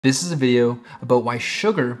This is a video about why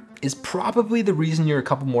sugar is probably the reason you're a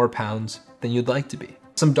couple more pounds than you'd like to be.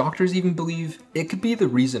 Some doctors even believe it could be the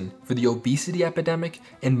reason for the obesity epidemic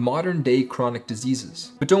and modern day chronic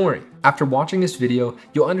diseases. But don't worry, after watching this video,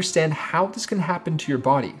 you'll understand how this can happen to your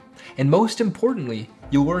body. And most importantly,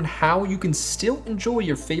 you'll learn how you can still enjoy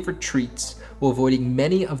your favorite treats while avoiding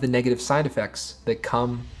many of the negative side effects that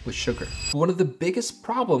come with sugar. One of the biggest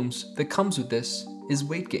problems that comes with this is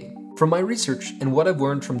weight gain. From my research and what I've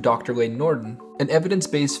learned from Dr. Layton Norton, an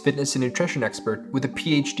evidence-based fitness and nutrition expert with a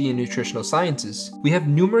PhD in nutritional sciences, we have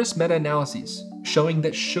numerous meta-analyses showing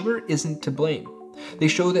that sugar isn't to blame. They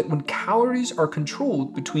show that when calories are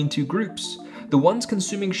controlled between two groups, the ones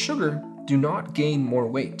consuming sugar do not gain more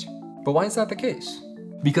weight. But why is that the case?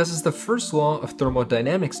 Because as the first law of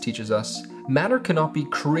thermodynamics teaches us, matter cannot be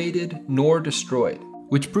created nor destroyed,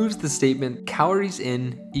 which proves the statement calories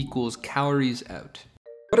in equals calories out.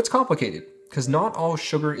 But it's complicated, because not all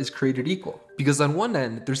sugar is created equal. Because on one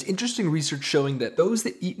end, there's interesting research showing that those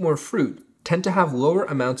that eat more fruit tend to have lower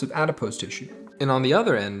amounts of adipose tissue. And on the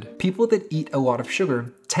other end, people that eat a lot of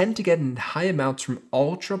sugar tend to get in high amounts from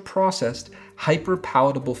ultra-processed,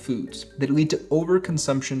 hyper-palatable foods that lead to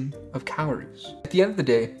overconsumption of calories. At the end of the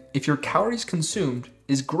day, if your calories consumed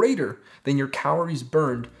is greater than your calories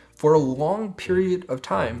burned for a long period of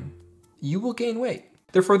time, you will gain weight.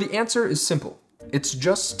 Therefore, the answer is simple. It's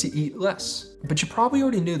just to eat less. But you probably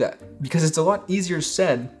already knew that because it's a lot easier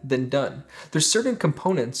said than done. There's certain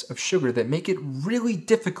components of sugar that make it really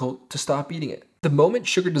difficult to stop eating it. The moment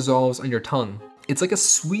sugar dissolves on your tongue, it's like a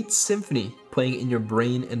sweet symphony playing in your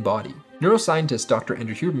brain and body. Neuroscientist Dr.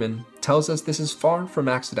 Andrew Huberman tells us this is far from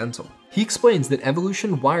accidental. He explains that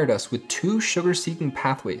evolution wired us with two sugar-seeking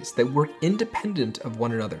pathways that work independent of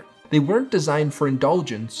one another. They weren't designed for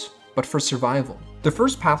indulgence, but for survival. The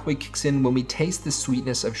first pathway kicks in when we taste the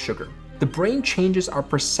sweetness of sugar. The brain changes our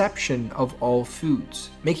perception of all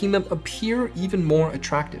foods, making them appear even more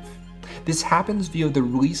attractive. This happens via the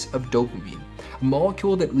release of dopamine, a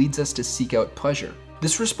molecule that leads us to seek out pleasure.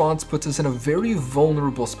 This response puts us in a very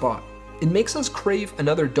vulnerable spot. It makes us crave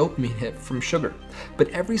another dopamine hit from sugar, but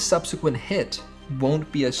every subsequent hit won't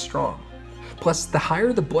be as strong. Plus, the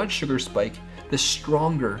higher the blood sugar spike, the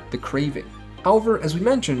stronger the craving. However, as we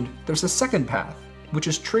mentioned, there's a second path, which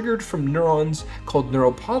is triggered from neurons called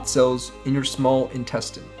neural pod cells in your small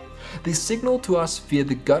intestine. They signal to us via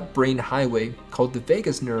the gut-brain highway called the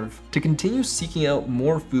vagus nerve to continue seeking out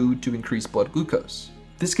more food to increase blood glucose.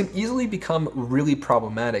 This can easily become really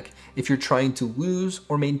problematic if you're trying to lose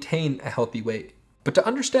or maintain a healthy weight. But to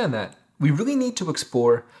understand that, we really need to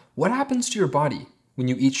explore what happens to your body when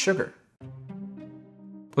you eat sugar.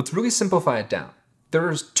 Let's really simplify it down. There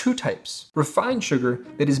are two types: refined sugar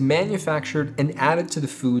that is manufactured and added to the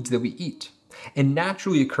foods that we eat, and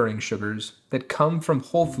naturally occurring sugars that come from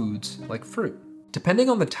whole foods like fruit. Depending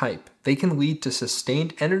on the type, they can lead to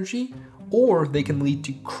sustained energy or they can lead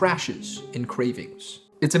to crashes in cravings.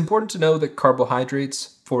 It's important to know that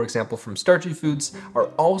carbohydrates, for example from starchy foods, are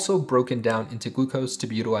also broken down into glucose to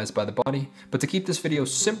be utilized by the body, but to keep this video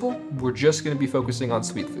simple, we're just going to be focusing on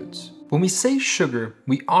sweet foods. When we say sugar,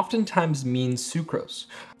 we oftentimes mean sucrose.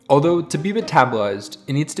 Although to be metabolized,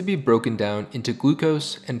 it needs to be broken down into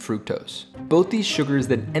glucose and fructose. Both these sugars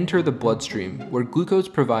then enter the bloodstream, where glucose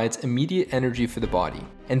provides immediate energy for the body,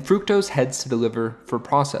 and fructose heads to the liver for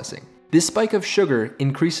processing. This spike of sugar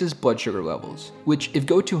increases blood sugar levels, which, if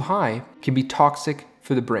go too high, can be toxic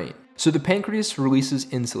for the brain. So the pancreas releases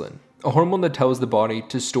insulin, a hormone that tells the body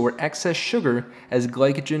to store excess sugar as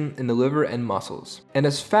glycogen in the liver and muscles, and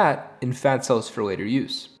as fat in fat cells for later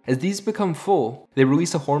use. As these become full, they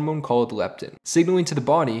release a hormone called leptin, signaling to the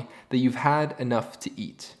body that you've had enough to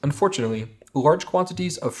eat. Unfortunately, large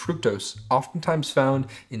quantities of fructose, oftentimes found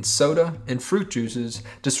in soda and fruit juices,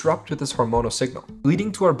 disrupt this hormonal signal,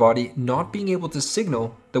 leading to our body not being able to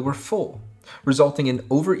signal that we're full, resulting in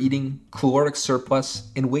overeating, caloric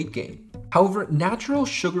surplus, and weight gain. However, natural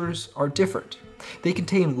sugars are different. They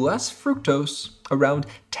contain less fructose, around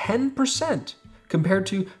 10%, compared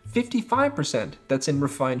to 55% that's in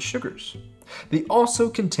refined sugars. They also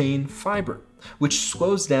contain fiber, which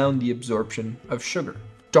slows down the absorption of sugar.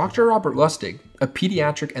 Dr. Robert Lustig, a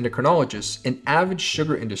pediatric endocrinologist and avid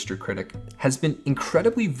sugar industry critic, has been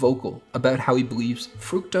incredibly vocal about how he believes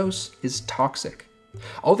fructose is toxic.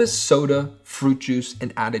 All this soda, fruit juice,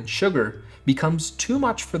 and added sugar becomes too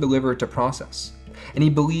much for the liver to process, and he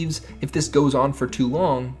believes if this goes on for too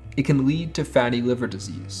long, it can lead to fatty liver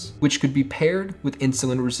disease, which could be paired with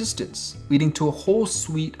insulin resistance, leading to a whole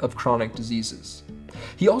suite of chronic diseases.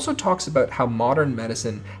 He also talks about how modern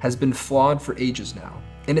medicine has been flawed for ages now,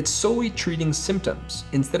 and it's solely treating symptoms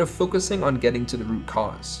instead of focusing on getting to the root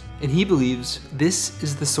cause. And he believes this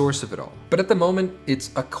is the source of it all. But at the moment,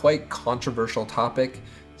 it's a quite controversial topic,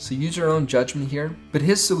 so use your own judgment here. But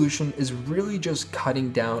his solution is really just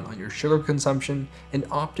cutting down on your sugar consumption and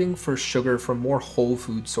opting for sugar from more whole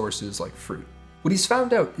food sources like fruit. What he's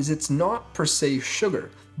found out is it's not per se sugar,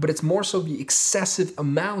 but it's more so the excessive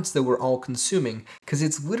amounts that we're all consuming, because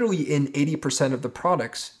it's literally in 80% of the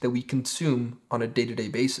products that we consume on a day-to-day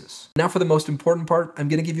basis. Now for the most important part, I'm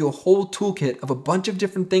gonna give you a whole toolkit of a bunch of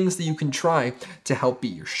different things that you can try to help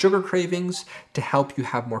beat your sugar cravings, to help you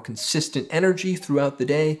have more consistent energy throughout the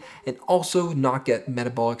day, and also not get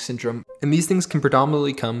metabolic syndrome. And these things can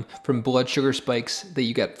predominantly come from blood sugar spikes that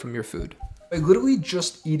you get from your food. By literally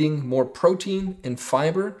just eating more protein and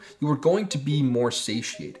fiber, you are going to be more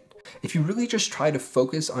satiated. If you really just try to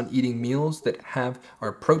focus on eating meals that have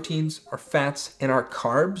our proteins, our fats, and our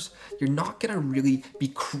carbs, you're not gonna really be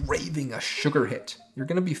craving a sugar hit. You're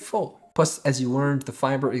gonna be full. Plus, as you learned, the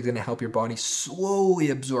fiber is gonna help your body slowly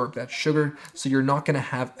absorb that sugar, so you're not gonna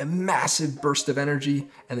have a massive burst of energy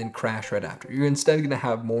and then crash right after. You're instead gonna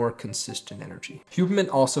have more consistent energy. Huberman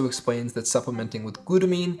also explains that supplementing with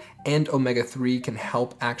glutamine and omega-3 can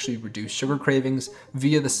help actually reduce sugar cravings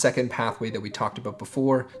via the second pathway that we talked about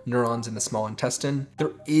before, neurons in the small intestine.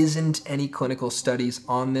 There isn't any clinical studies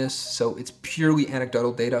on this, so it's purely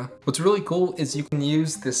anecdotal data. What's really cool is you can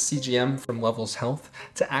use this CGM from Levels Health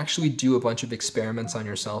to actually do a bunch of experiments on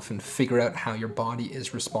yourself and figure out how your body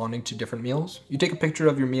is responding to different meals. You take a picture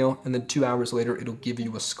of your meal and then 2 hours later, it'll give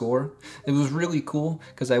you a score. It was really cool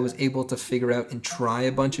because I was able to figure out and try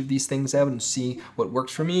a bunch of these things out and see what worked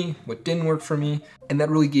for me, what didn't work for me. And that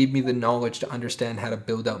really gave me the knowledge to understand how to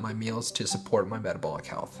build out my meals to support my metabolic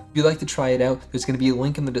health. If you'd like to try it out, there's gonna be a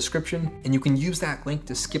link in the description and you can use that link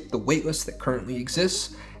to skip the waitlist that currently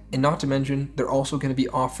exists. And not to mention, they're also going to be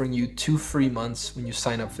offering you 2 free months when you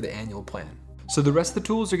sign up for the annual plan. So the rest of the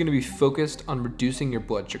tools are going to be focused on reducing your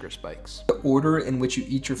blood sugar spikes. The order in which you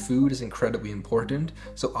eat your food is incredibly important.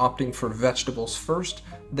 So opting for vegetables first,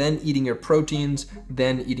 then eating your proteins,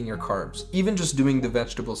 then eating your carbs. Even just doing the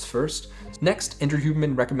vegetables first. Next, Andrew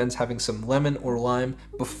Huberman recommends having some lemon or lime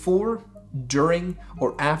before, during,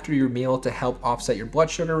 or after your meal to help offset your blood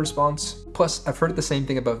sugar response. Plus, I've heard the same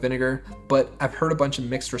thing about vinegar, but I've heard a bunch of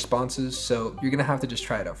mixed responses, so you're gonna have to just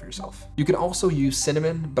try it out for yourself. You can also use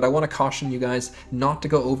cinnamon, but I wanna caution you guys not to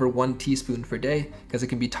go over 1 teaspoon per day because it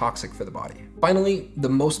can be toxic for the body. Finally, the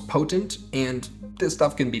most potent, and this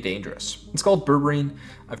stuff can be dangerous. It's called Berberine.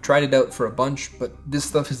 I've tried it out for a bunch, but this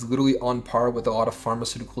stuff is literally on par with a lot of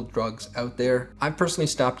pharmaceutical drugs out there. I've personally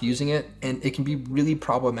stopped using it, and it can be really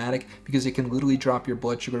problematic because it can literally drop your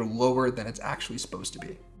blood sugar lower than it's actually supposed to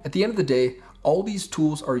be. At the end of the day, all these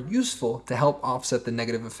tools are useful to help offset the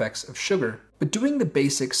negative effects of sugar, but doing the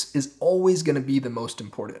basics is always going to be the most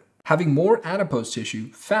important. Having more adipose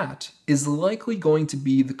tissue, fat, is likely going to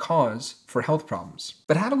be the cause for health problems.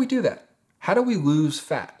 But how do we do that? How do we lose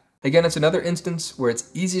fat? Again, it's another instance where it's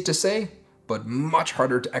easy to say, but much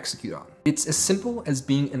harder to execute on. It's as simple as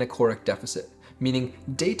being in a caloric deficit, meaning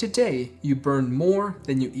day to day, you burn more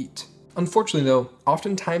than you eat. Unfortunately though,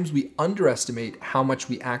 oftentimes we underestimate how much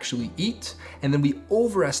we actually eat, and then we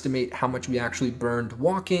overestimate how much we actually burned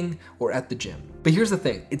walking or at the gym. But here's the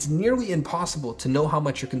thing, it's nearly impossible to know how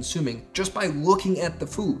much you're consuming just by looking at the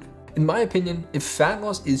food. In my opinion, if fat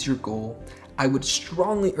loss is your goal, I would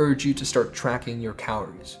strongly urge you to start tracking your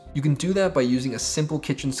calories. You can do that by using a simple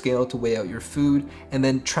kitchen scale to weigh out your food and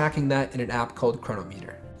then tracking that in an app called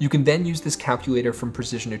Chronometer. You can then use this calculator from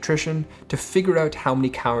Precision Nutrition to figure out how many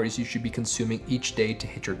calories you should be consuming each day to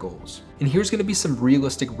hit your goals. And here's gonna be some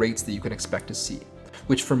realistic rates that you can expect to see,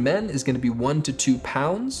 which for men is gonna be 1 to 2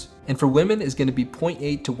 pounds, and for women is gonna be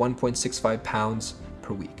 0.8 to 1.65 pounds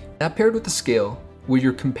per week. That paired with the scale, where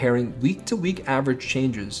you're comparing week-to-week average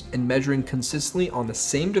changes and measuring consistently on the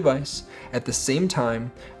same device at the same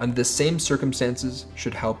time under the same circumstances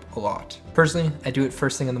should help a lot. Personally, I do it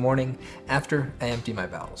first thing in the morning after I empty my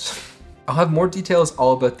bowels. I'll have more details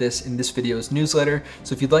all about this in this video's newsletter,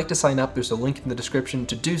 so if you'd like to sign up, there's a link in the description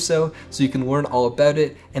to do so you can learn all about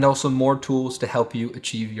it and also more tools to help you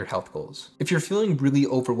achieve your health goals. If you're feeling really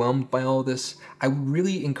overwhelmed by all this, I would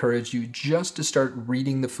really encourage you just to start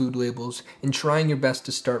reading the food labels and trying your best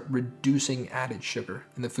to start reducing added sugar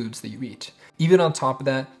in the foods that you eat. Even on top of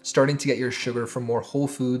that, starting to get your sugar from more whole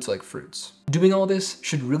foods like fruits. Doing all this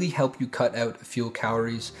should really help you cut out a few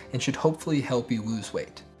calories and should hopefully help you lose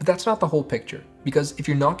weight. But that's not the whole picture, because if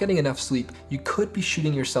you're not getting enough sleep, you could be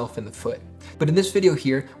shooting yourself in the foot. But in this video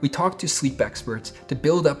here, we talked to sleep experts to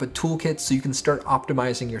build up a toolkit so you can start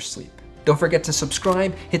optimizing your sleep. Don't forget to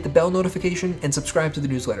subscribe, hit the bell notification, and subscribe to the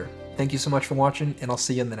newsletter. Thank you so much for watching, and I'll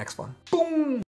see you in the next one.